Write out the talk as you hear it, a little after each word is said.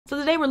So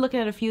today we're looking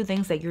at a few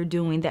things that you're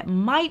doing that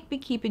might be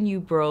keeping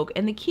you broke,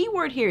 and the key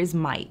word here is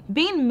might.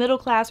 Being middle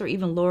class or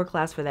even lower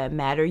class for that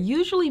matter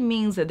usually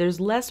means that there's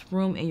less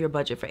room in your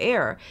budget for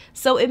error.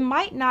 So it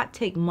might not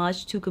take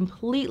much to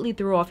completely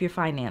throw off your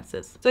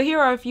finances. So here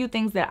are a few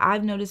things that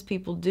I've noticed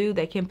people do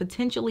that can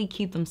potentially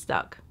keep them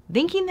stuck.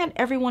 Thinking that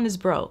everyone is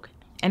broke.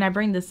 And I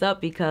bring this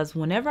up because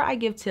whenever I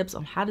give tips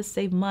on how to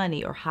save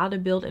money or how to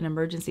build an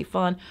emergency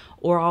fund,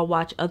 or I'll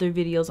watch other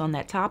videos on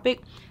that topic,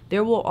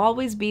 there will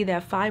always be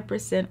that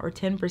 5% or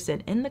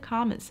 10% in the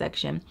comment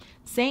section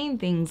saying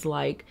things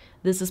like,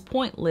 this is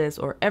pointless,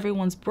 or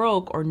everyone's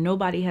broke, or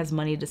nobody has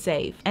money to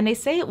save. And they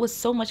say it with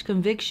so much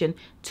conviction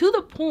to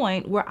the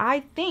point where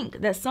I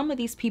think that some of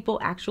these people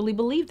actually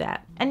believe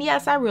that. And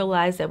yes, I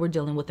realize that we're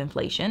dealing with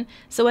inflation.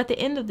 So at the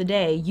end of the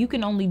day, you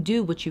can only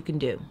do what you can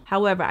do.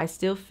 However, I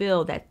still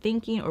feel that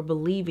thinking or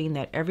believing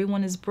that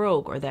everyone is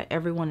broke or that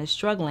everyone is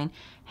struggling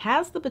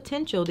has the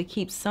potential to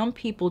keep some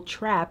people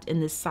trapped in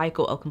this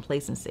cycle of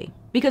complacency.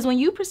 Because when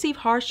you perceive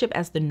hardship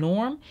as the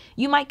norm,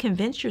 you might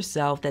convince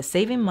yourself that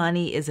saving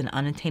money is an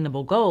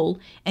unattainable goal,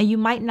 and you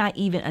might not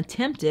even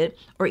attempt it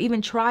or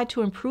even try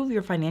to improve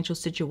your financial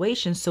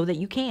situation so that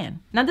you can.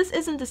 Now, this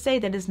isn't to say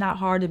that it's not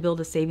hard to build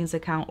a savings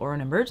account or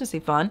an emergency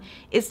fund.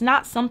 It's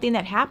not something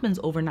that happens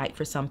overnight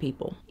for some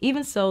people.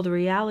 Even so, the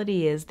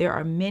reality is there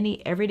are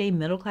many everyday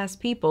middle-class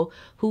people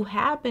who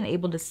have been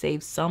able to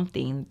save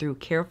something through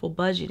careful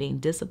budgeting,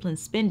 disciplined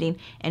spending,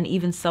 and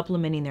even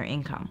supplementing their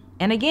income.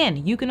 And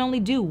again, you can only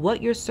do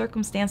what your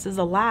circumstances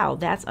allow.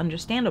 That's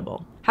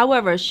understandable.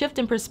 However, a shift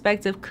in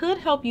perspective could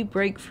help you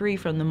break free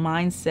from the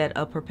mindset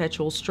of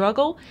perpetual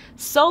struggle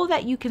so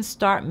that you can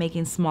start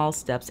making small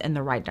steps in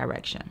the right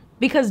direction.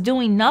 Because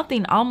doing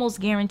nothing almost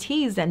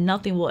guarantees that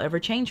nothing will ever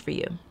change for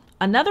you.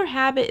 Another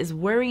habit is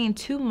worrying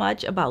too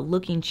much about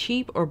looking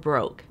cheap or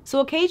broke. So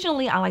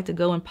occasionally I like to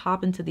go and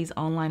pop into these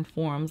online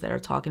forums that are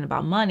talking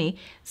about money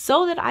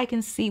so that I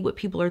can see what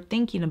people are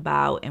thinking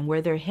about and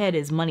where their head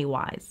is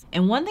money-wise.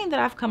 And one thing that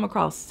I've come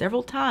across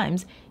several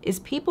times is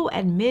people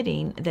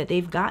admitting that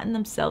they've gotten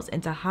themselves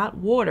into hot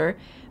water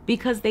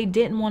because they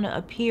didn't want to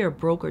appear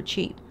broke or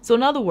cheap. So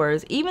in other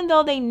words, even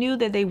though they knew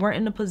that they weren't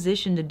in a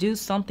position to do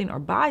something or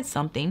buy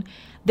something,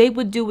 they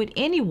would do it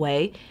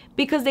anyway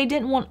because they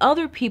didn't want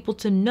other people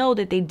to know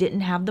that they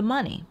didn't have the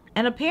money.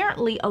 And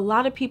apparently a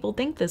lot of people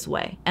think this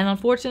way. And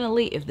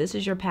unfortunately, if this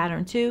is your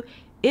pattern too,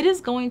 it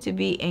is going to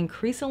be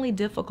increasingly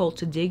difficult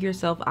to dig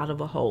yourself out of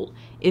a hole.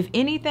 If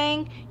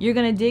anything, you're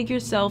going to dig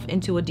yourself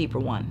into a deeper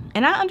one.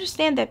 And I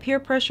understand that peer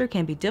pressure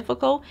can be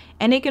difficult,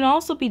 and it can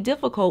also be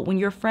difficult when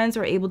your friends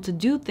are able to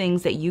do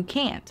things that you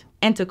can't.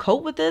 And to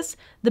cope with this,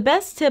 the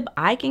best tip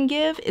I can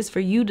give is for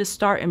you to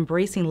start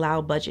embracing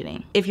loud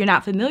budgeting. If you're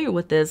not familiar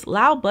with this,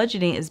 loud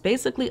budgeting is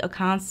basically a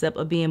concept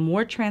of being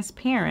more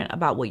transparent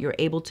about what you're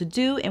able to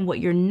do and what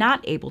you're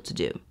not able to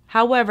do.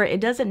 However,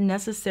 it doesn't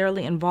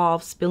necessarily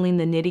involve spilling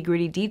the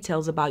nitty-gritty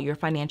details about your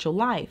financial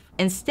life.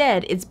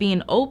 Instead, it's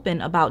being open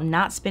about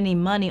not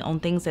spending money on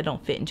things that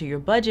don't fit into your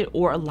budget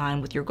or align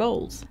with your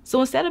goals.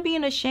 So instead of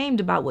being ashamed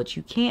about what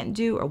you can't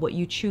do or what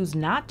you choose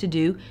not to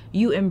do,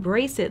 you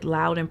embrace it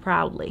loud and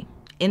proudly.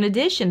 In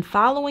addition,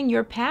 following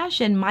your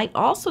passion might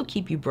also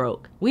keep you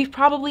broke. We've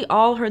probably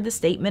all heard the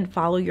statement,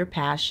 follow your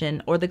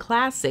passion, or the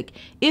classic,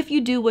 if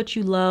you do what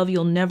you love,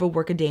 you'll never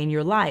work a day in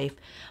your life.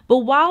 But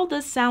while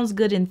this sounds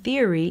good in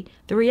theory,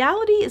 the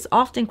reality is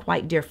often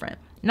quite different.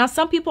 Now,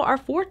 some people are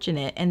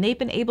fortunate and they've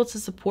been able to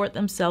support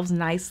themselves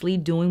nicely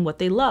doing what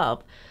they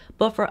love.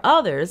 But for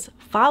others,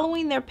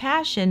 following their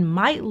passion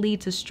might lead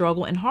to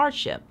struggle and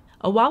hardship.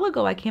 A while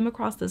ago, I came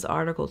across this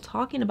article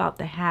talking about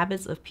the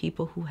habits of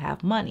people who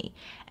have money,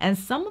 and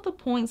some of the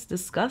points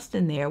discussed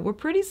in there were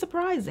pretty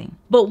surprising.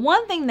 But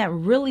one thing that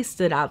really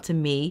stood out to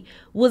me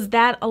was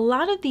that a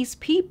lot of these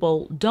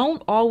people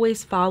don't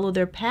always follow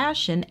their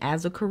passion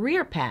as a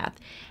career path.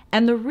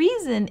 And the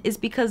reason is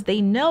because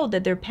they know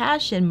that their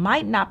passion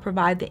might not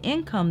provide the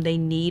income they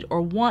need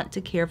or want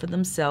to care for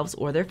themselves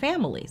or their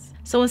families.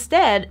 So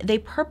instead, they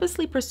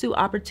purposely pursue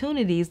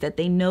opportunities that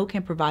they know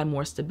can provide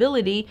more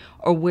stability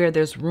or where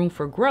there's room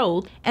for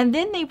growth, and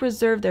then they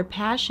reserve their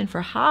passion for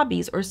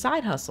hobbies or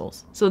side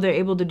hustles. So they're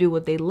able to do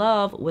what they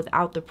love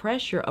without the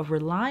pressure of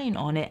relying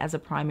on it as a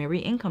primary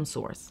income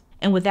source.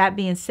 And with that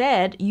being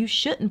said, you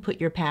shouldn't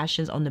put your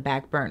passions on the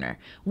back burner,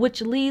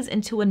 which leads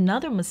into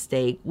another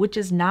mistake, which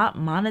is not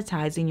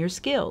monetizing your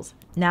skills.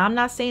 Now, I'm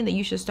not saying that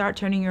you should start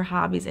turning your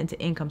hobbies into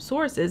income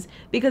sources,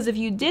 because if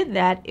you did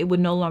that, it would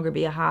no longer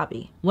be a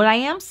hobby. What I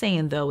am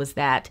saying though is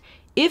that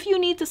if you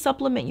need to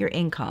supplement your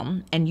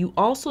income and you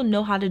also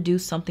know how to do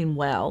something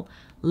well,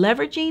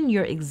 leveraging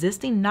your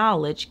existing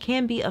knowledge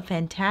can be a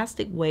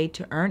fantastic way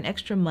to earn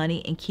extra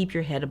money and keep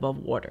your head above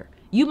water.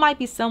 You might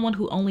be someone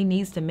who only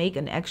needs to make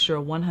an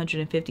extra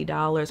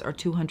 $150 or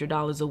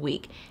 $200 a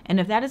week. And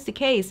if that is the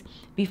case,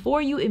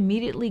 before you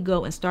immediately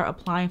go and start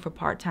applying for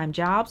part-time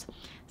jobs,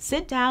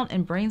 Sit down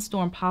and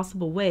brainstorm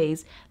possible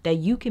ways that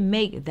you can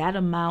make that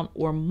amount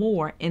or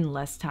more in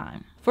less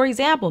time. For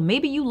example,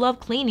 maybe you love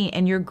cleaning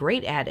and you're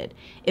great at it.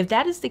 If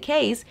that is the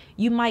case,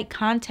 you might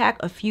contact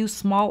a few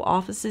small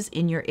offices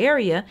in your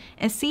area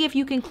and see if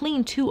you can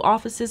clean 2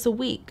 offices a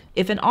week.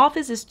 If an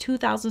office is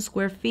 2,000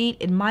 square feet,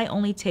 it might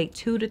only take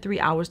 2 to 3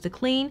 hours to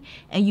clean,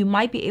 and you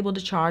might be able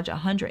to charge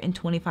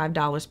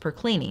 $125 per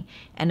cleaning.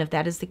 And if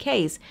that is the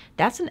case,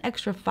 that's an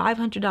extra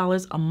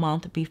 $500 a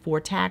month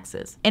before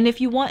taxes. And if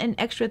you want an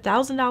extra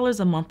 $1,000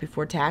 a month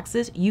before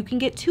taxes, you can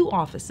get 2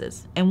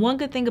 offices. And one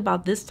good thing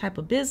about this type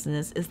of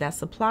business is that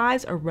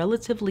supplies are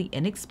relatively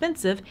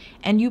inexpensive,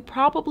 and you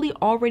probably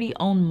already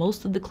own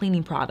most of the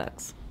cleaning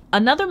products.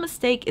 Another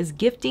mistake is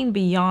gifting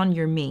beyond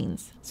your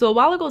means. So a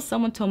while ago,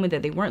 someone told me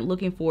that they weren't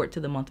looking forward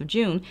to the month of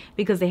June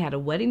because they had a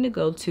wedding to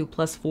go to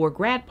plus 4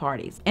 grad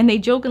parties. And they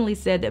jokingly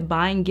said that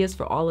buying gifts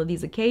for all of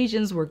these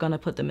occasions were gonna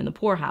put them in the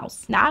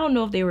poorhouse. Now, I don't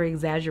know if they were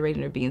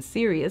exaggerating or being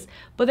serious,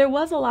 but there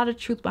was a lot of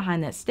truth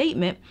behind that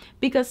statement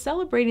because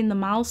celebrating the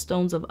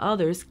milestones of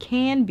others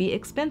can be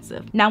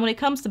expensive. Now, when it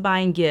comes to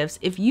buying gifts,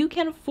 if you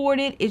can afford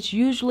it, it's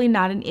usually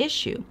not an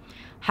issue.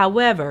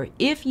 However,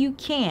 if you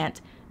can't,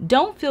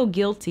 don't feel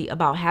guilty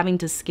about having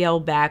to scale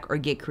back or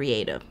get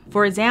creative.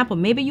 For example,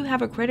 maybe you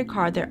have a credit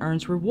card that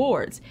earns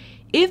rewards.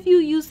 If you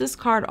use this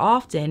card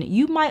often,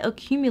 you might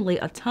accumulate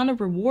a ton of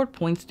reward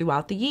points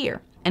throughout the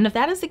year. And if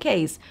that is the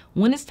case,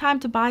 when it's time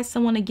to buy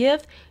someone a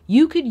gift,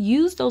 you could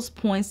use those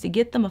points to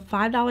get them a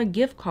 $5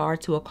 gift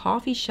card to a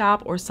coffee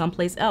shop or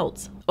someplace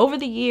else. Over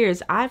the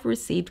years, I've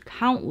received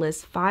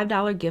countless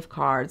 $5 gift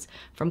cards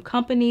from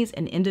companies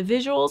and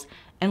individuals,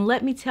 and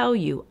let me tell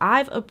you,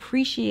 I've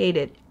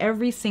appreciated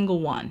every single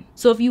one.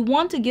 So if you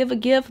want to give a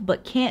gift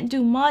but can't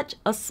do much,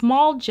 a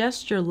small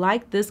gesture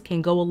like this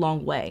can go a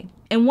long way.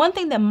 And one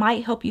thing that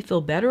might help you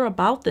feel better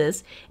about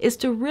this is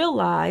to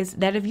realize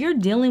that if you're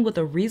dealing with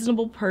a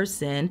reasonable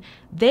person,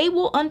 they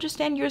will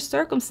understand your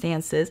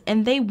circumstances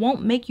and they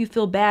won't make you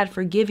feel bad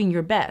for giving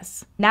your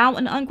best. Now,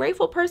 an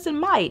ungrateful person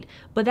might,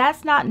 but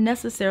that's not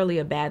necessarily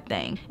a bad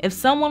thing. If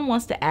someone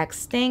wants to act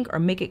stink or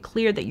make it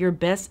clear that your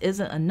best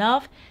isn't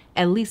enough,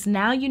 at least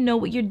now you know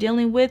what you're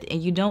dealing with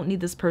and you don't need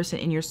this person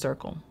in your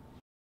circle.